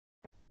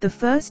The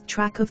first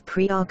track of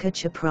Priyanka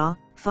Chopra,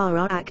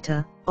 Farhan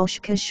Akhtar,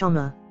 Anushka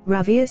Sharma,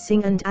 Ranveer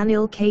Singh and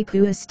Anil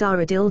Kapoor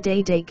star Dil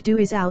Dhadakne Do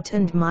is out,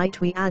 and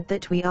might we add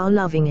that we are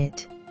loving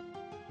it.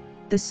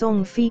 The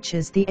song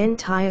features the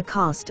entire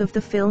cast of the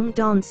film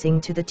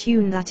dancing to the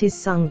tune that is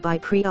sung by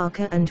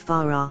Priyanka and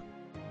Farhan.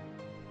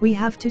 We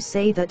have to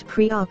say that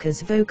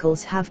Priyanka's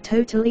vocals have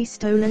totally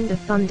stolen the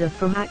thunder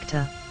from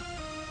Akhtar.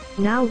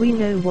 Now we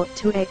know what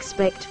to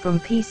expect from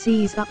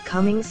PC's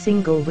upcoming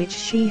single, which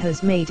she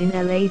has made in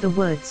LA. The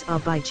words are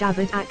by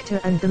Javed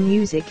Akhtar and the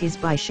music is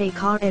by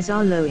Shankar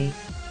Ehsaan Loy.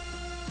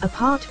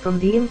 Apart from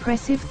the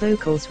impressive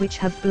vocals which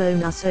have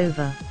blown us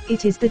over,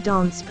 it is the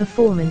dance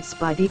performance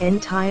by the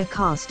entire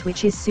cast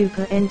which is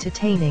super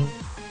entertaining.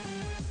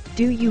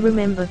 Do you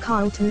remember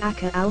Carlton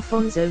Aka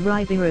Alfonso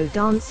Ribeiro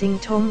dancing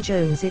Tom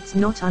Jones? It's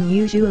not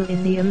unusual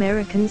in the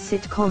American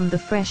sitcom The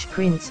Fresh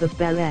Prince of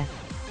Bel-Air.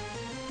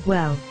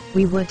 Well,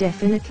 we were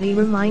definitely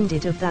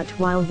reminded of that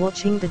while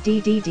watching the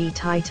DDD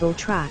title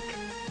track.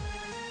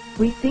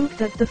 We think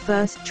that the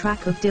first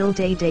track of Dil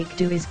Dhadakne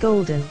Do is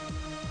golden.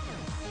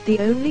 The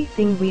only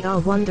thing we are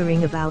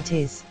wondering about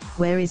is,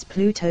 where is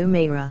Pluto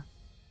Mera?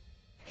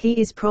 He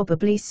is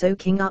probably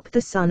soaking up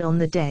the sun on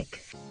the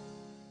deck.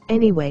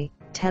 Anyway,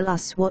 tell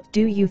us what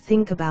do you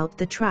think about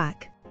the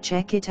track.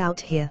 Check it out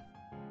here.